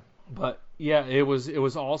 Yeah. But yeah, it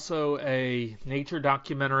was also a nature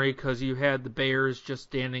documentary, because you had the bears just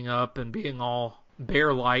standing up and being all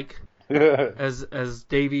bear-like as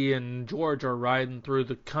Davy and George are riding through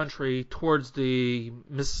the country towards the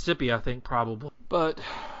Mississippi, I think, probably. But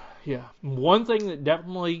yeah, one thing that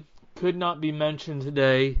definitely could not be mentioned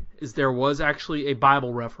today is there was actually a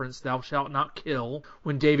Bible reference, "Thou shalt not kill,"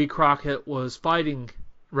 when Davy Crockett was fighting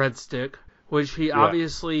Red Stick, which he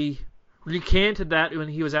obviously recanted that when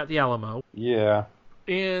he was at the Alamo. Yeah.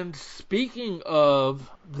 And speaking of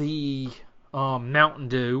the Mountain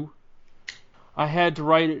Dew, I had to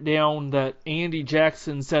write it down that Andy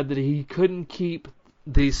Jackson said that he couldn't keep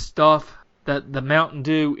the stuff, that the Mountain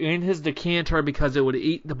Dew, in his decanter because it would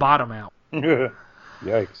eat the bottom out.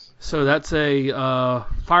 Yikes. So that's a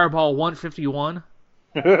Fireball 151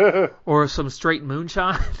 or some straight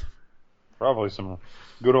moonshine. Probably some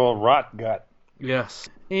good old rot gut. Yes.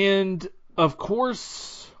 And of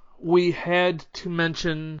course, we had to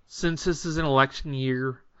mention, since this is an election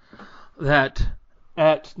year, that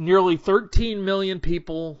at nearly 13 million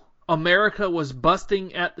people, America was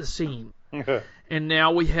busting at the seam. And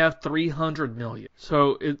now we have 300 million.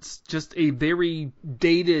 So it's just a very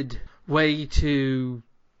dated way to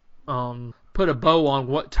put a bow on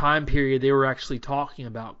what time period they were actually talking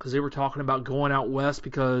about. Because they were talking about going out west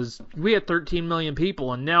because we had 13 million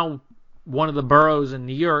people, and now one of the boroughs in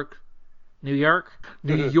New York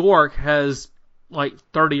has like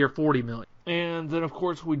 30 or 40 million. And then, of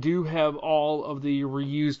course, we do have all of the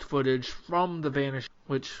reused footage from The Vanish,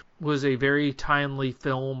 which was a very timely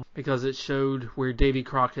film because it showed where Davy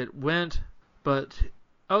Crockett went. But,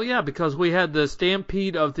 oh yeah, because we had the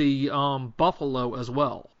stampede of the buffalo as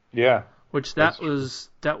well. Yeah. Which that was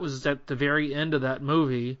at the very end of that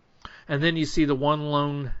movie. And then you see the one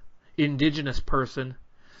lone indigenous person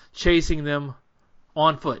chasing them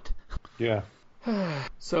on foot. Yeah.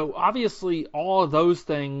 So obviously all of those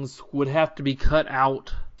things would have to be cut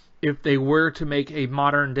out if they were to make a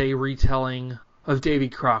modern day retelling of Davy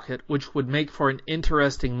Crockett, which would make for an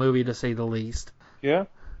interesting movie to say the least. Yeah.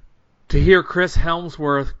 To hear Chris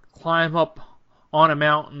Helmsworth climb up on a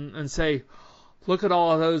mountain and say, "Look at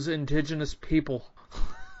all of those indigenous people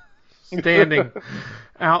standing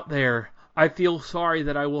out there. I feel sorry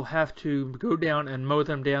that I will have to go down and mow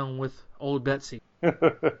them down with old Betsy."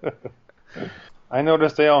 I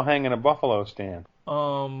noticed they all hang in a buffalo stand.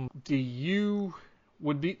 Can you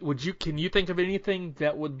think of anything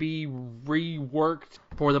that would be reworked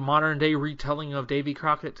for the modern day retelling of Davy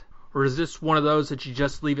Crockett? Or is this one of those that you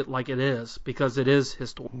just leave it like it is because it is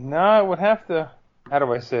historical? No, it would have to. How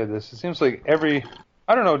do I say this? It seems like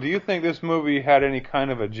I don't know, do you think this movie had any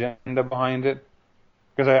kind of agenda behind it?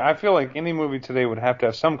 Because I feel like any movie today would have to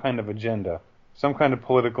have some kind of agenda, some kind of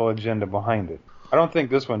political agenda behind it. I don't think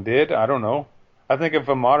this one did. I don't know. I think if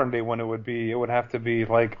a modern day one, it would have to be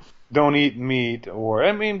like, don't eat meat, or,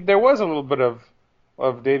 I mean, there was a little bit of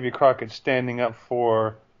of Davy Crockett standing up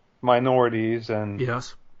for minorities and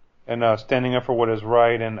Yes. and standing up for what is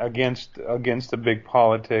right and against the big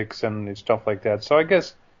politics and stuff like that. So I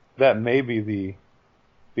guess that may be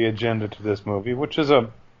the agenda to this movie, which is a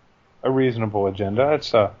reasonable agenda.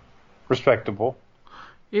 It's respectable.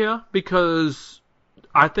 Yeah, because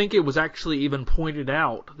I think it was actually even pointed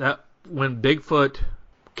out that when Bigfoot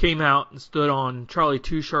came out and stood on Charlie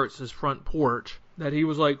Two Shirts' front porch, that he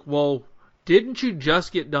was like, well, didn't you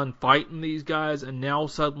just get done fighting these guys and now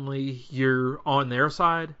suddenly you're on their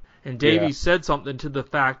side? And Davy said something to the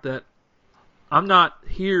fact that I'm not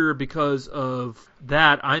here because of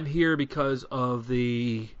that. I'm here because of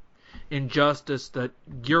the injustice that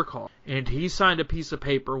you're causing. And he signed a piece of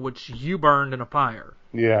paper which you burned in a fire.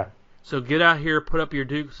 Yeah. So get out here, put up your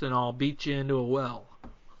dukes, and I'll beat you into a well.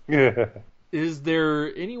 Yeah. Is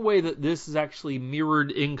there any way that this is actually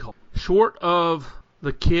mirrored in culture? Short of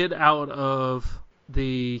the kid out of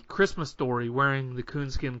the Christmas Story wearing the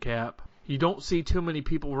coonskin cap, you don't see too many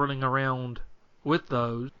people running around with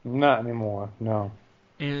those. Not anymore, no.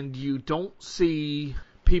 And you don't see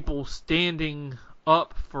people standing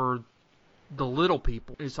up for the little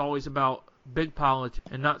people. It's always about big politics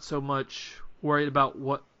and not so much worried about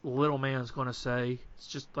what little man's going to say. It's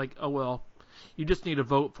just like, oh, well, you just need to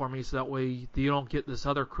vote for me so that way you don't get this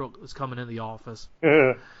other crook that's coming in the office.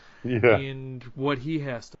 Yeah. And what he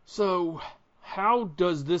has to. So, how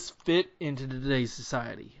does this fit into today's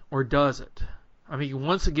society? Or does it? I mean,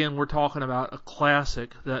 once again, we're talking about a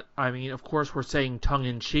classic that, I mean, of course, we're saying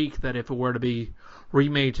tongue-in-cheek that if it were to be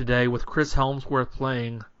remade today with Chris Helmsworth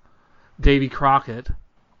playing Davy Crockett,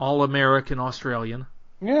 all-American Australian.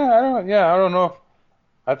 Yeah, I don't know if...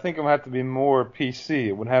 I think it would have to be more PC.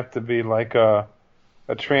 It would have to be like a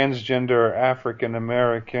transgender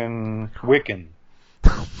African-American Wiccan.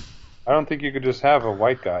 I don't think you could just have a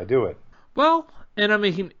white guy do it. Well, and I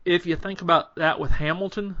mean, if you think about that with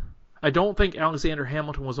Hamilton, I don't think Alexander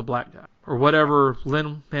Hamilton was a black guy. Or whatever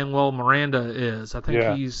Lin-Manuel Miranda is. I think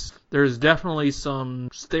there's definitely some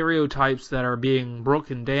stereotypes that are being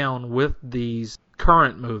broken down with these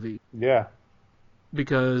current movies. Yeah.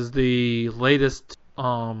 Because the latest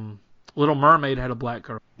Little Mermaid had a black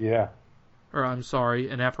girl. Yeah. Or, I'm sorry,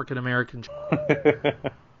 an African-American child.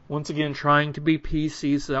 Once again, trying to be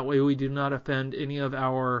PC so that way we do not offend any of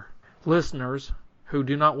our listeners who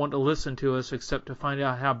do not want to listen to us except to find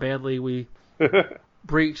out how badly we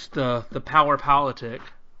breached the power politic,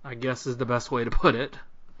 I guess is the best way to put it.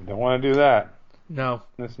 Don't want to do that. No.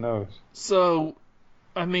 This knows. So,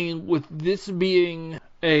 I mean, with this being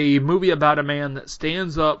a movie about a man that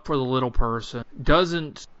stands up for the little person,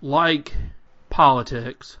 doesn't like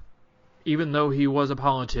politics, even though he was a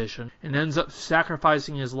politician, and ends up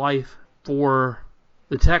sacrificing his life for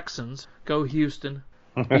the Texans. Go Houston.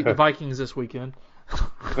 Beat the Vikings this weekend.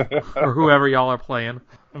 Or whoever y'all are playing.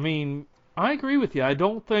 I mean, I agree with you. I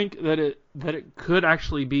don't think that it could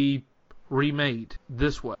actually be remade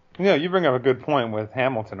this way. Yeah, you bring up a good point with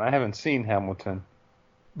Hamilton. I haven't seen Hamilton.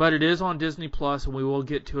 But it is on Disney Plus, and we will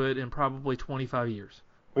get to it in probably 25 years.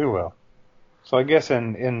 We will. So I guess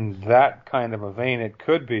in that kind of a vein, it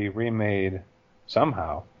could be remade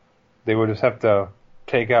somehow. They would just have to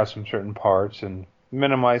take out some certain parts and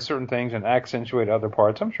minimize certain things and accentuate other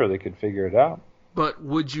parts. I'm sure they could figure it out. But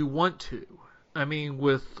would you want to? I mean,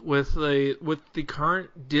 with the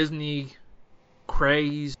current Disney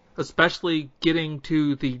craze, especially getting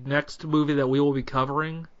to the next movie that we will be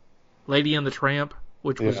covering, Lady and the Tramp,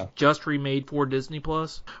 which was just remade for Disney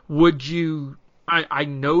Plus, would you... I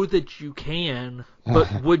know that you can,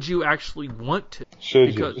 but would you actually want to?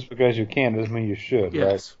 Should you? Just because you can doesn't mean you should,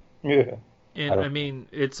 yes. Right? Yeah. And I mean,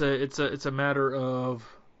 it's a matter of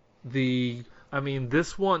the... I mean,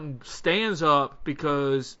 this one stands up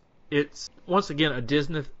because it's, once again, a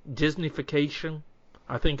Disneyfication,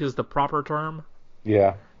 I think is the proper term.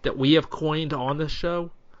 Yeah. That we have coined on this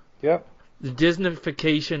show. Yep. The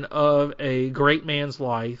Disneyfication of a great man's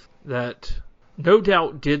life that no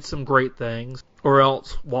doubt did some great things, or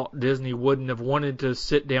else Walt Disney wouldn't have wanted to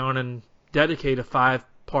sit down and dedicate a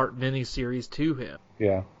 5-part miniseries to him.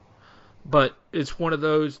 Yeah. But it's one of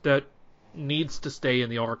those that needs to stay in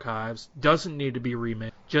the archives, doesn't need to be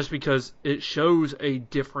remade, just because it shows a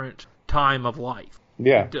different time of life.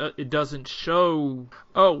 Yeah. It doesn't show,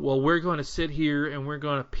 oh, well, we're going to sit here and we're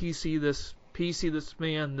going to PC this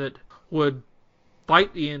man that would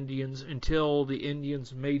fight the Indians until the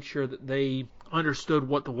Indians made sure that they understood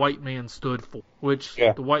what the white man stood for, which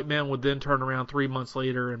the white man would then turn around 3 months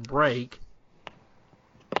later and break.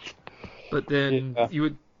 But then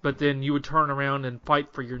you would turn around and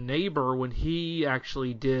fight for your neighbor when he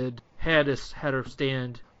actually had a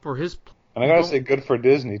stand for his. And I gotta say, good for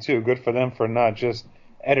Disney too. Good for them for not just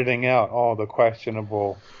editing out all the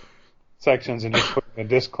questionable sections and just putting a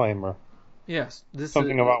disclaimer. Yes,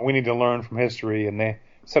 Something about we need to learn from history, and they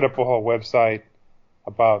set up a whole website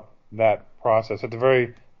about that process. At the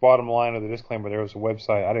very bottom line of the disclaimer, there was a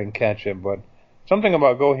website. I didn't catch it, but something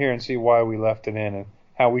about go here and see why we left it in and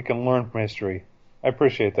how we can learn from history. I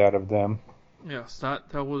appreciate that of them. Yes,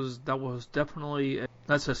 that was definitely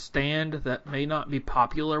that's a stand that may not be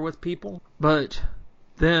popular with people, but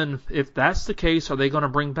then if that's the case, are they going to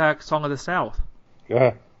bring back Song of the South?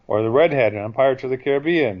 Yeah, or the Redhead on Pirates of the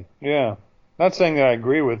Caribbean. Yeah, not saying that I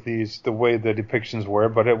agree with the way the depictions were,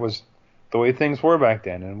 but it was the way things were back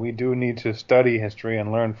then, and we do need to study history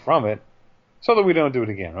and learn from it so that we don't do it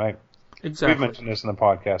again, right? Exactly. We've mentioned this in the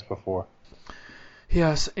podcast before.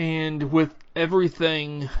 Yes, and with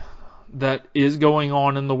everything that is going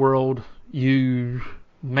on in the world, you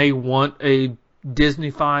may want a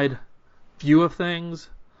Disney-fied view of things.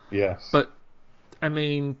 Yes. But, I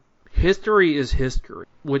mean, history is history,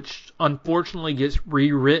 which unfortunately gets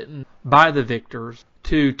rewritten by the victors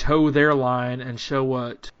to toe their line and show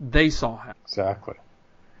what they saw happen. Exactly.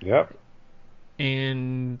 Yep.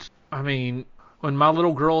 And, I mean, when my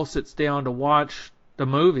little girl sits down to watch the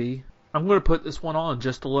movie, I'm going to put this one on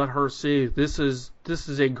just to let her see this is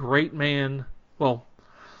a great man. Well,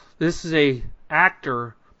 this is a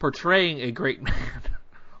actor portraying a great man.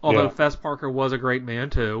 Although Fess Parker was a great man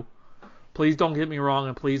too. Please don't get me wrong,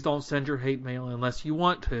 and please don't send your hate mail unless you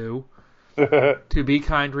want to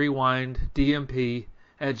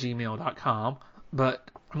bekindrewinddmp@gmail.com.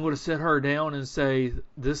 But I'm going to sit her down and say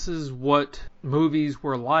this is what movies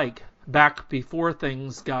were like back before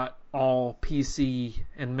things got all PC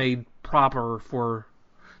and made proper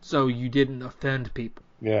so you didn't offend people.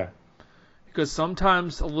 Yeah. Because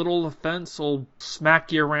sometimes a little offense will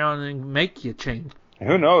smack you around and make you change.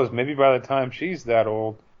 Who knows? Maybe by the time she's that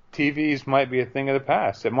old, TVs might be a thing of the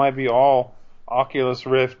past. It might be all Oculus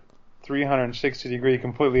Rift 360-degree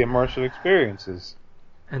completely immersive experiences.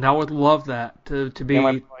 And I would love that to be... And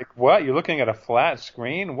I'm like, what? You're looking at a flat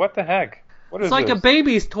screen? What the heck? What is it's like this? a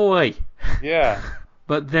baby's toy. Yeah.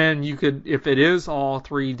 But then you could, if it is all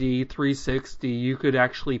 3D, 360, you could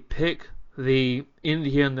actually pick the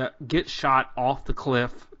Indian that gets shot off the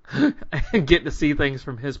cliff and get to see things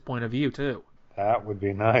from his point of view, too. That would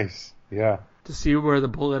be nice. Yeah. To see where the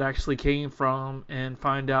bullet actually came from and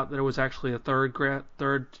find out that it was actually a third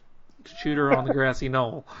shooter on the grassy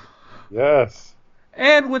knoll. Yes.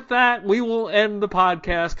 And with that, we will end the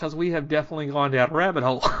podcast because we have definitely gone down a rabbit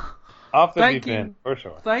hole. Off the deep end, for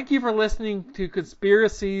sure. Thank you for listening to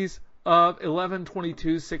Conspiracies of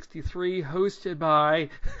 11/22/63, hosted by...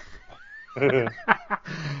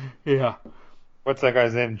 yeah. What's that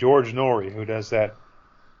guy's name? George Norrie, who does that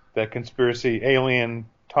conspiracy alien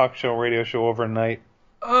talk show, radio show overnight.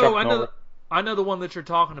 Oh, I know the one that you're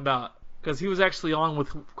talking about, because he was actually on with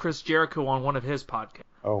Chris Jericho on one of his podcasts.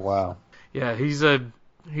 Oh, wow. Yeah, he's a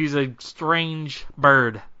strange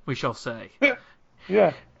bird, we shall say.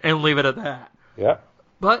 Yeah. And leave it at that. Yeah.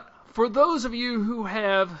 But for those of you who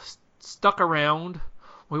have stuck around,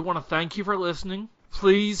 we want to thank you for listening.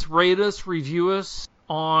 Please rate us, review us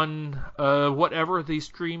on whatever the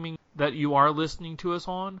streaming that you are listening to us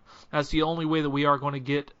on. That's the only way that we are going to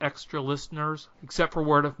get extra listeners, except for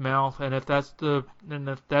word of mouth. And if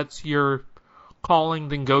that's your calling,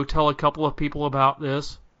 then go tell a couple of people about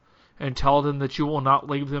this, and tell them that you will not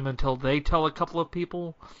leave them until they tell a couple of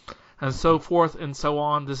people. And so forth and so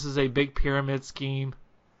on. This is a big pyramid scheme.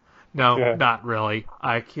 No, Not really.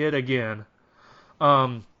 I kid again.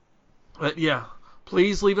 But yeah,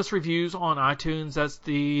 please leave us reviews on iTunes. That's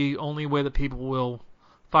the only way that people will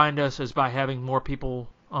find us, is by having more people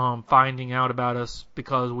finding out about us,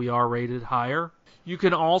 because we are rated higher. You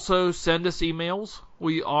can also send us emails.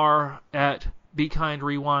 We are at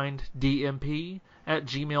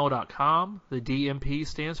bekindrewinddmp@gmail.com. The DMP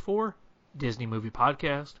stands for Disney Movie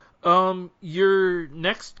Podcast. Your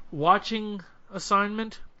next watching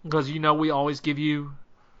assignment, because we always give you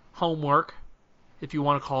homework, if you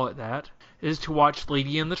want to call it that, is to watch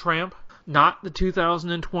Lady and the Tramp. Not the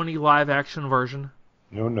 2020 live-action version.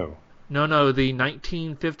 No. No, the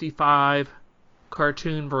 1955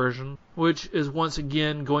 cartoon version, which is once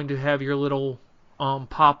again going to have your little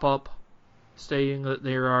pop-up stating that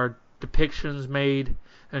there are depictions made,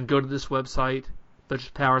 and go to this website, but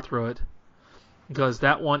just power through it. Because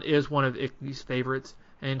that one is one of Icky's favorites,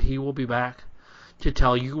 and he will be back to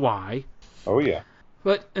tell you why. Oh, yeah.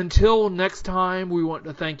 But until next time, we want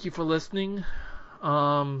to thank you for listening.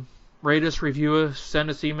 Rate us, review us, send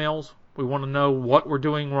us emails. We want to know what we're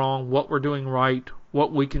doing wrong, what we're doing right,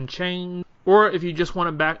 what we can change, Or if you just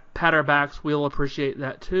want to pat our backs, we'll appreciate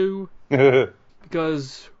that too.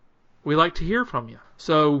 Because we like to hear from you.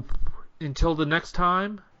 So until the next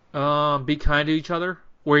time, be kind to each other.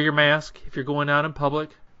 Wear your mask if you're going out in public.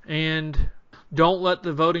 And don't let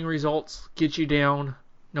the voting results get you down,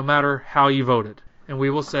 no matter how you voted. And we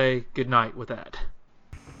will say good night with that.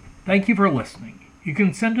 Thank you for listening. You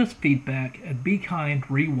can send us feedback at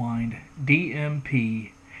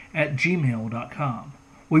bekindrewinddmp@gmail.com.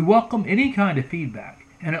 We welcome any kind of feedback,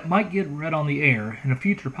 and it might get read on the air in a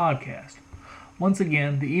future podcast. Once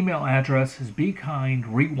again, the email address is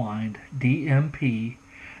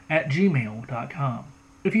bekindrewinddmp@gmail.com.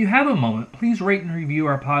 If you have a moment, please rate and review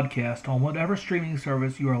our podcast on whatever streaming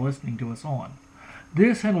service you are listening to us on.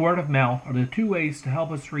 This and word of mouth are the two ways to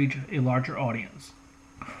help us reach a larger audience.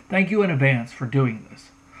 Thank you in advance for doing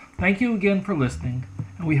this. Thank you again for listening,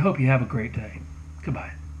 and we hope you have a great day.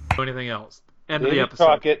 Goodbye. Anything else? End of Davy the episode.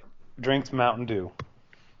 Crockett drinks Mountain Dew.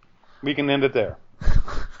 We can end it there.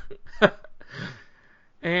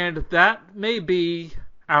 And that may be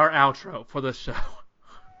our outro for this show.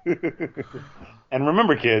 And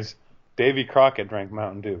remember, kids, Davy Crockett drank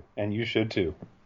Mountain Dew, and you should too.